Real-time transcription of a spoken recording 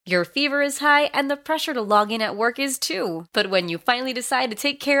Your fever is high and the pressure to log in at work is too. But when you finally decide to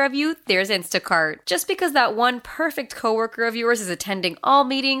take care of you, there's Instacart. Just because that one perfect coworker of yours is attending all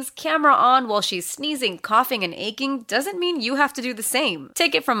meetings, camera on while she's sneezing, coughing, and aching, doesn't mean you have to do the same.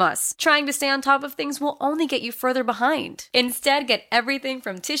 Take it from us. Trying to stay on top of things will only get you further behind. Instead, get everything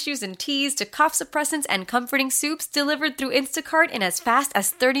from tissues and teas to cough suppressants and comforting soups delivered through Instacart in as fast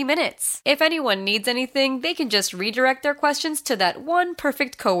as 30 minutes. If anyone needs anything, they can just redirect their questions to that one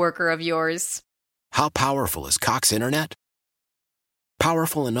perfect coworker of yours. How powerful is Cox Internet?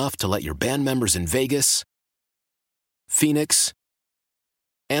 Powerful enough to let your band members in Vegas, Phoenix,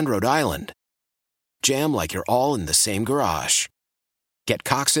 and Rhode Island jam like you're all in the same garage. Get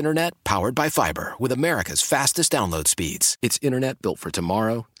Cox Internet powered by fiber with America's fastest download speeds. It's internet built for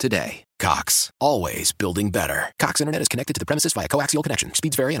tomorrow, today. Cox, always building better. Cox Internet is connected to the premises via coaxial connection.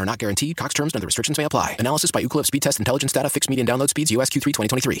 Speeds vary and are not guaranteed. Cox terms and other restrictions may apply. Analysis by Ookla Speed Test Intelligence Data. Fixed median download speeds. US Q3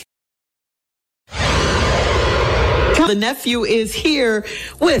 2023. The nephew is here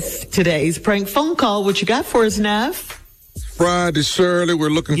with today's prank phone call. What you got for us, Neff? Friday, Shirley, we're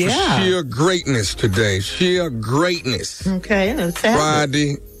looking for sheer greatness today. Sheer greatness. Okay, let's have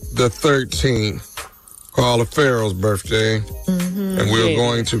Friday the 13th. Carla Farrell's birthday. And we're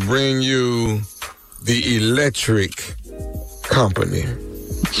going to bring you the Electric Company.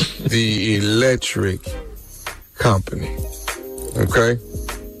 The Electric Company. Okay?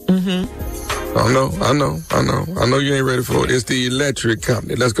 I know you ain't ready for it. It's the Electric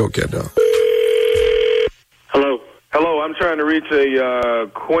Company. Let's go, Cat Dog. Hello, I'm trying to reach a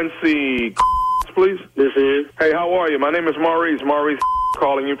Quincy, please. This is. Hey, how are you? My name is Maurice. Maurice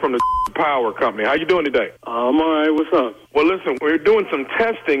calling you from the Power Company. How you doing today? I'm all right. What's up? Well, listen, we're doing some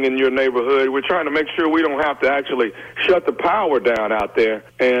testing in your neighborhood. We're trying to make sure we don't have to actually shut the power down out there.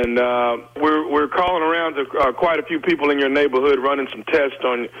 And we're calling around to quite a few people in your neighborhood, running some tests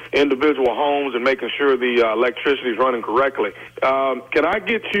on individual homes and making sure the electricity is running correctly. Can I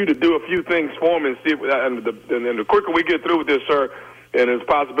get you to do a few things for me and see if, and the quicker we get through with this, sir, and there's a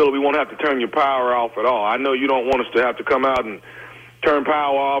possibility we won't have to turn your power off at all. I know you don't want us to have to come out and turn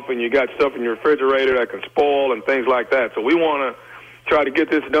power off, and you got stuff in your refrigerator that can spoil and things like that. So we want to try to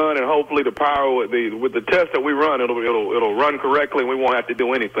get this done, and hopefully the power with the test that we run, it'll run correctly, and we won't have to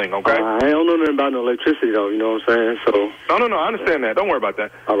do anything. Okay? I don't know nothing about no electricity though. You know what I'm saying? So no, I understand that. Don't worry about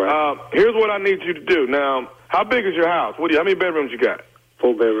that. All right. Here's what I need you to do. Now, how big is your house? How many bedrooms you got?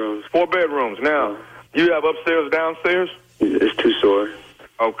 4 bedrooms. 4 bedrooms. Now, you have upstairs, downstairs? It's 2-story.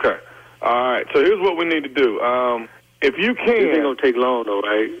 Okay. All right. So here's what we need to do. If you can... This ain't going to take long, though,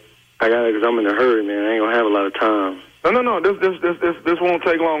 right? I got it because I'm in a hurry, man. I ain't going to have a lot of time. No. This won't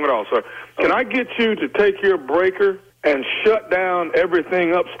take long at all, sir. Can I get you to take your breaker and shut down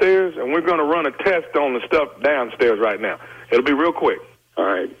everything upstairs, and we're going to run a test on the stuff downstairs right now. It'll be real quick. All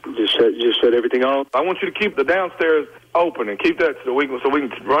right. Just shut everything off? I want you to keep the downstairs open and keep that so we can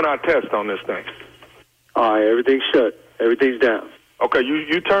run our test on this thing. All right. Everything's shut. Everything's down. Okay,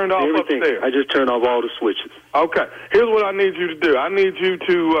 you turned off everything. Upstairs. I just turned off all the switches. Okay, here's what I need you to do. I need you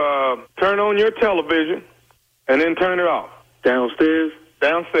to turn on your television and then turn it off. Downstairs?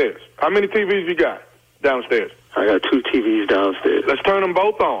 Downstairs. How many TVs you got downstairs? I got 2 TVs downstairs. Let's turn them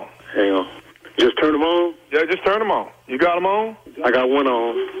both on. Hang on. Just turn them on? Yeah, just turn them on. You got them on? I got one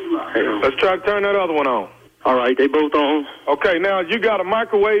on. Hang on. Let's try to turn that other one on. All right, they both on. Okay, now you got a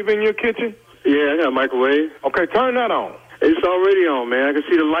microwave in your kitchen? Yeah, I got a microwave. Okay, turn that on. It's already on, man. I can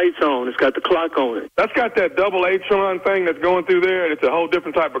see the lights on. It's got the clock on it. That's got that double H-tron thing that's going through there, and it's a whole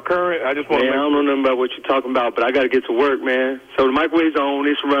different type of current. I just want to I don't know nothing about what you're talking about, but I got to get to work, man. So the microwave's on.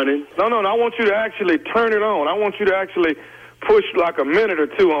 It's running. No. I want you to actually turn it on. I want you to actually push like a minute or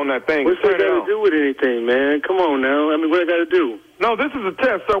two on that thing. What's that got to do with anything, man? Come on now. I mean, what I got to do? No, this is a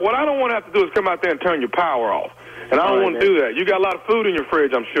test, sir. What I don't want to have to do is come out there and turn your power off. And I don't want to do that. You got a lot of food in your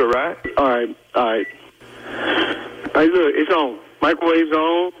fridge, I'm sure, right? All right. Hey, look, it's on. Microwave's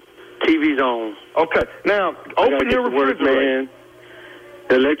on. TV's on. Okay. Now, open your refrigerator. Man.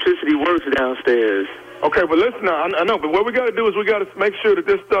 The electricity works downstairs. Okay, but listen now. I know, but what we got to do is we got to make sure that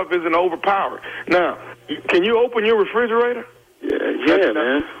this stuff isn't overpowered. Now, can you open your refrigerator? Yeah,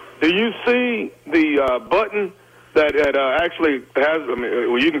 man. Do you see the button that actually has? I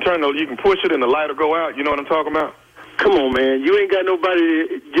mean, you can push it and the light will go out. You know what I'm talking about? Come on, man. You ain't got nobody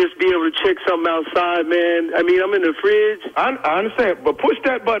to just be able to check something outside, man. I mean, I'm in the fridge. I understand, but push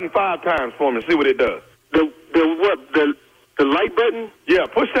that button 5 times for me and see what it does. The what? The light button? Yeah,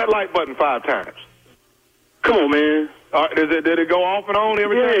 push that light button 5 times. Come on, man. Did it go off and on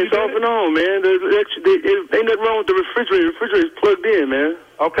every time? Yeah, it's off and on, man. Ain't nothing wrong with the refrigerator. The refrigerator's plugged in, man.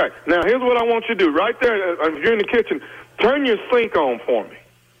 Okay. Now, here's what I want you to do. Right there, if you're in the kitchen, turn your sink on for me.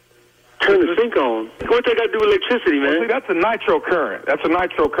 Turn the sink on. What they got to do with electricity, man? Well, see, that's a nitro current. That's a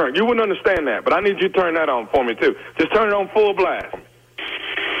nitro current. You wouldn't understand that, but I need you to turn that on for me, too. Just turn it on full blast.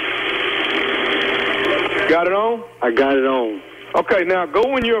 Got it on? I got it on. Okay, now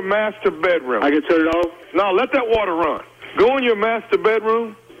go in your master bedroom. I can turn it off? No, let that water run. Go in your master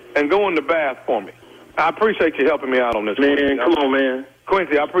bedroom and go in the bath for me. I appreciate you helping me out on this. Man, Quincy. come on, man.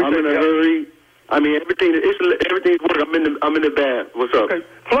 Quincy, I appreciate I'm in a hurry. I mean, everything's working. I'm in the bath. What's up? Okay,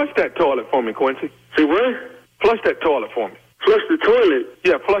 flush that toilet for me, Quincy. Say what? Flush that toilet for me. Flush the toilet?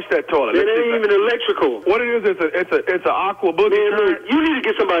 Yeah, flush that toilet. It ain't even electrical. What it is, it's an aqua boogie. Man, look, you need to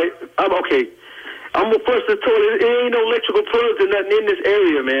get somebody. I'm okay. I'm gonna flush the toilet. It ain't no electrical plugs or nothing in this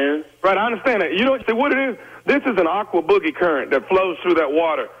area, man. Right, I understand that. You don't see what it is. This is an aqua boogie current that flows through that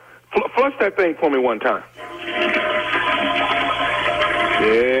water. Flush that thing for me one time.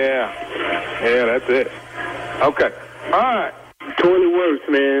 Yeah, that's it. Okay, all right. Toilet works,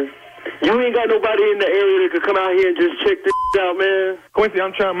 man. You ain't got nobody in the area that could come out here and just check this out, man. Quincy,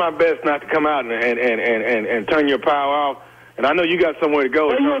 I'm trying my best not to come out and turn your power off. And I know you got somewhere to go.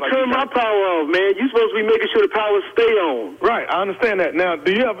 Why you gonna turn my power off, man? You supposed to be making sure the power stay on. Right, I understand that. Now,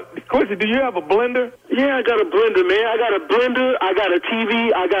 Quincy, do you have a blender? Yeah, I got a blender, man. I got a blender, I got a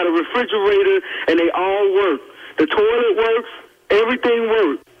TV, I got a refrigerator, and they all work. The toilet works, everything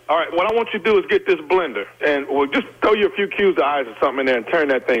works. All right, what I want you to do is get this blender, and we'll just throw you a few cubes of ice or something in there and turn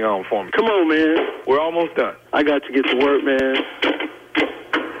that thing on for me. Come on, man. We're almost done. I got to get to work, man.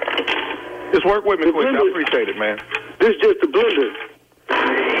 Just work with me, Quincy. I appreciate it, man. This is just the blender.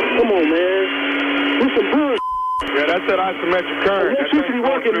 Come on, man. This some bullshit. Yeah, that's that isometric current. Electricity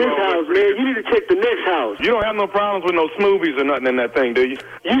work in this house, man. You need to check the next house. You don't have no problems with no smoothies or nothing in that thing, do you?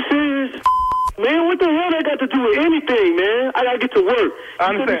 You serious? Man, what the hell that got to do with anything, man? I gotta get to work.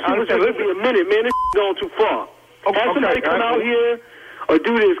 I understand. Listen, a minute, man. This going too far. Have somebody come out here or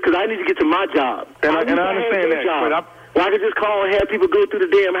do this, because I need to get to my job. And I understand that. Well, I could just call and have people go through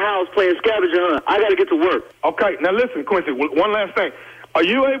the damn house playing scavenger hunt. I got to get to work. Okay, now listen, Quincy, one last thing. Are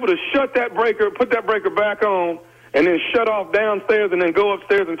you able to shut that breaker, put that breaker back on, and then shut off downstairs and then go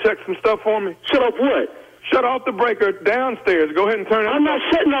upstairs and check some stuff for me? Shut off what? Shut off the breaker downstairs. Go ahead and turn it I'm not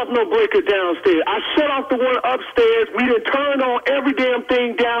shutting off no breaker downstairs. I shut off the one upstairs. We done turned on every damn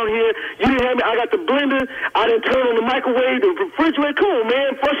thing down here. You didn't have me. I got the blender. I done turned on the microwave, the refrigerator. Come on,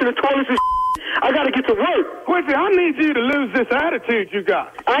 man. Flushing the toilets and I got to get to work. Quincy, I need you to lose this attitude you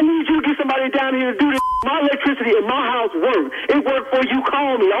got. I need you to get somebody down here to do this. My electricity in my house works. It worked for you.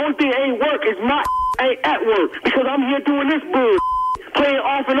 Call me. The only thing ain't work is my ain't at work because I'm here doing this bull. Playing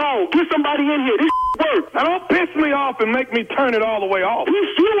off and on. Get somebody in here. This works. Now don't piss me off and make me turn it all the way off.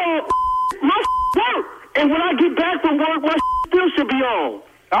 Piss you off. My work. And when I get back from work, my still should be on.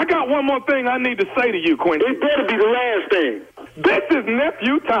 I got one more thing I need to say to you, Quincy. It better be the last thing. This is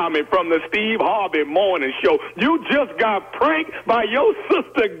Nephew Tommy from the Steve Harvey Morning Show. You just got pranked by your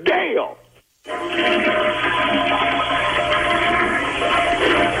sister, Gail.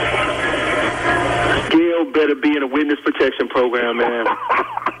 Gail better be in a witness protection program, man.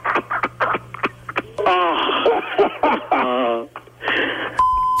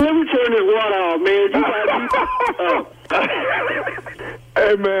 Let me turn this water off, man. You got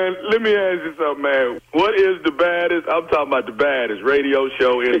Hey, man, let me ask you something, man. What is the baddest, I'm talking about the baddest radio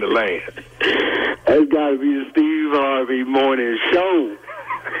show in the land? It's got to be the Steve Harvey Morning Show.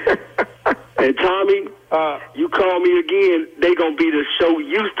 And Tommy, you call me again, they going to be the show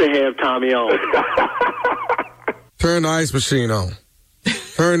used to have Tommy on. Turn the ice machine on.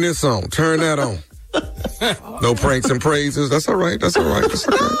 Turn this on. Turn that on. No pranks and praises. That's all right. That's all right. That's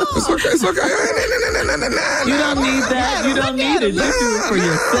okay. It's okay. It's okay. You don't need that. You don't need it. You do it for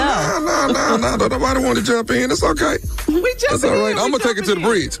yourself. No. Nobody want to jump in. It's okay. That's all right. I'm going to take it to the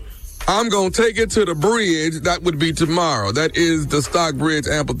bridge. I'm going to take it to the bridge. That would be tomorrow. That is the Stockbridge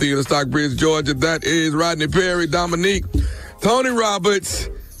Amphitheater, Stockbridge, Georgia. That is Rodney Perry, Dominique, Tony Roberts,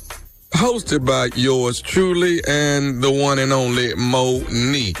 hosted by yours truly and the one and only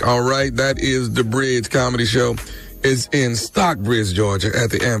Monique. All right, that is the Bridge Comedy Show. It's in Stockbridge, Georgia, at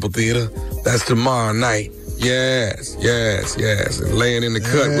the Amphitheater. That's tomorrow night. Yes. And laying in the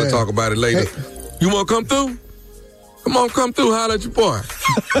cut, we'll talk about it later. Hey. You want to come through? Come on, come through. Holler at your boy.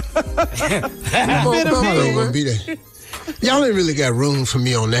 Come on, come through, man. Be there. Y'all ain't really got room for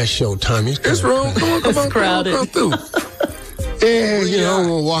me on that show, Tommy. It's room. Come on, crowded. Come through. Yeah, I don't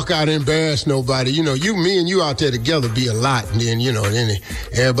want to walk out and embarrass nobody. You know, me and you out there together be a lot. And then, then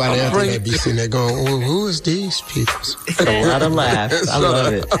everybody after that be sitting there going, oh, who is these people? A lot of laughs. I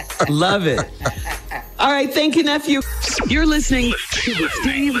love it. Love it. All right, thank you, nephew. You're listening to the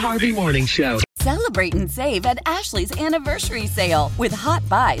Steve Harvey Morning Show. Celebrate and save at Ashley's Anniversary Sale. With Hot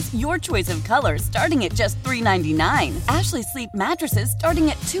Buys, your choice of colors starting at just $3.99. Ashley Sleep mattresses starting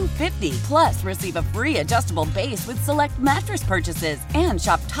at $2.50. Plus, receive a free adjustable base with select mattress purchases. And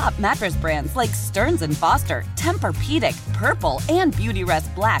shop top mattress brands like Stearns & Foster, Tempur-Pedic, Purple, and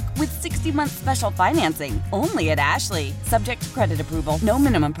Beautyrest Black with 60-month special financing. Only at Ashley. Subject to credit approval. No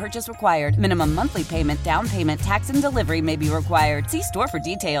minimum purchase required. Minimum monthly payment, down payment, tax, and delivery may be required. See store for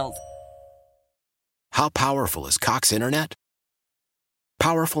details. How powerful is Cox Internet?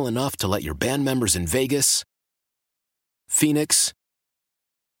 Powerful enough to let your band members in Vegas, Phoenix,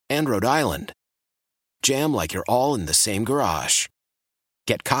 and Rhode Island jam like you're all in the same garage.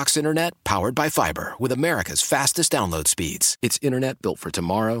 Get Cox Internet powered by fiber with America's fastest download speeds. It's internet built for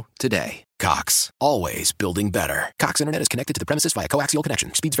tomorrow, today. Cox, always building better. Cox Internet is connected to the premises via coaxial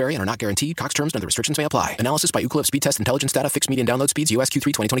connection. Speeds vary and are not guaranteed. Cox terms and other restrictions may apply. Analysis by Ookla Speed Test Intelligence Data. Fixed median download speeds. US Q3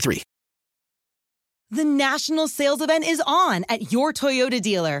 2023. The national sales event is on at your Toyota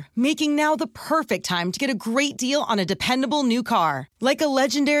dealer, making now the perfect time to get a great deal on a dependable new car. Like a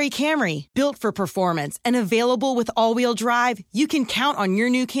legendary Camry, built for performance and available with all-wheel drive, you can count on your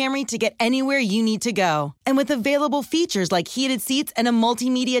new Camry to get anywhere you need to go. And with available features like heated seats and a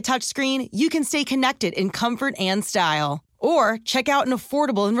multimedia touchscreen, you can stay connected in comfort and style. Or check out an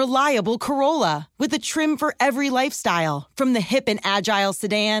affordable and reliable Corolla with a trim for every lifestyle. From the hip and agile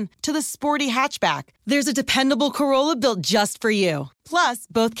sedan to the sporty hatchback, there's a dependable Corolla built just for you. Plus,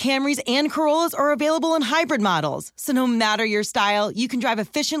 both Camrys and Corollas are available in hybrid models, so no matter your style, you can drive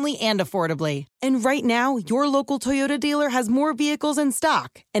efficiently and affordably. And right now, your local Toyota dealer has more vehicles in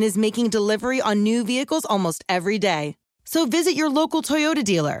stock and is making delivery on new vehicles almost every day. So visit your local Toyota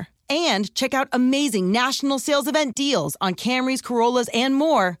dealer. And check out amazing national sales event deals on Camrys, Corollas, and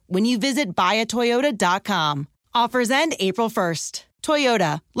more when you visit buyatoyota.com. Offers end April 1st.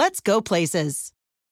 Toyota, let's go places.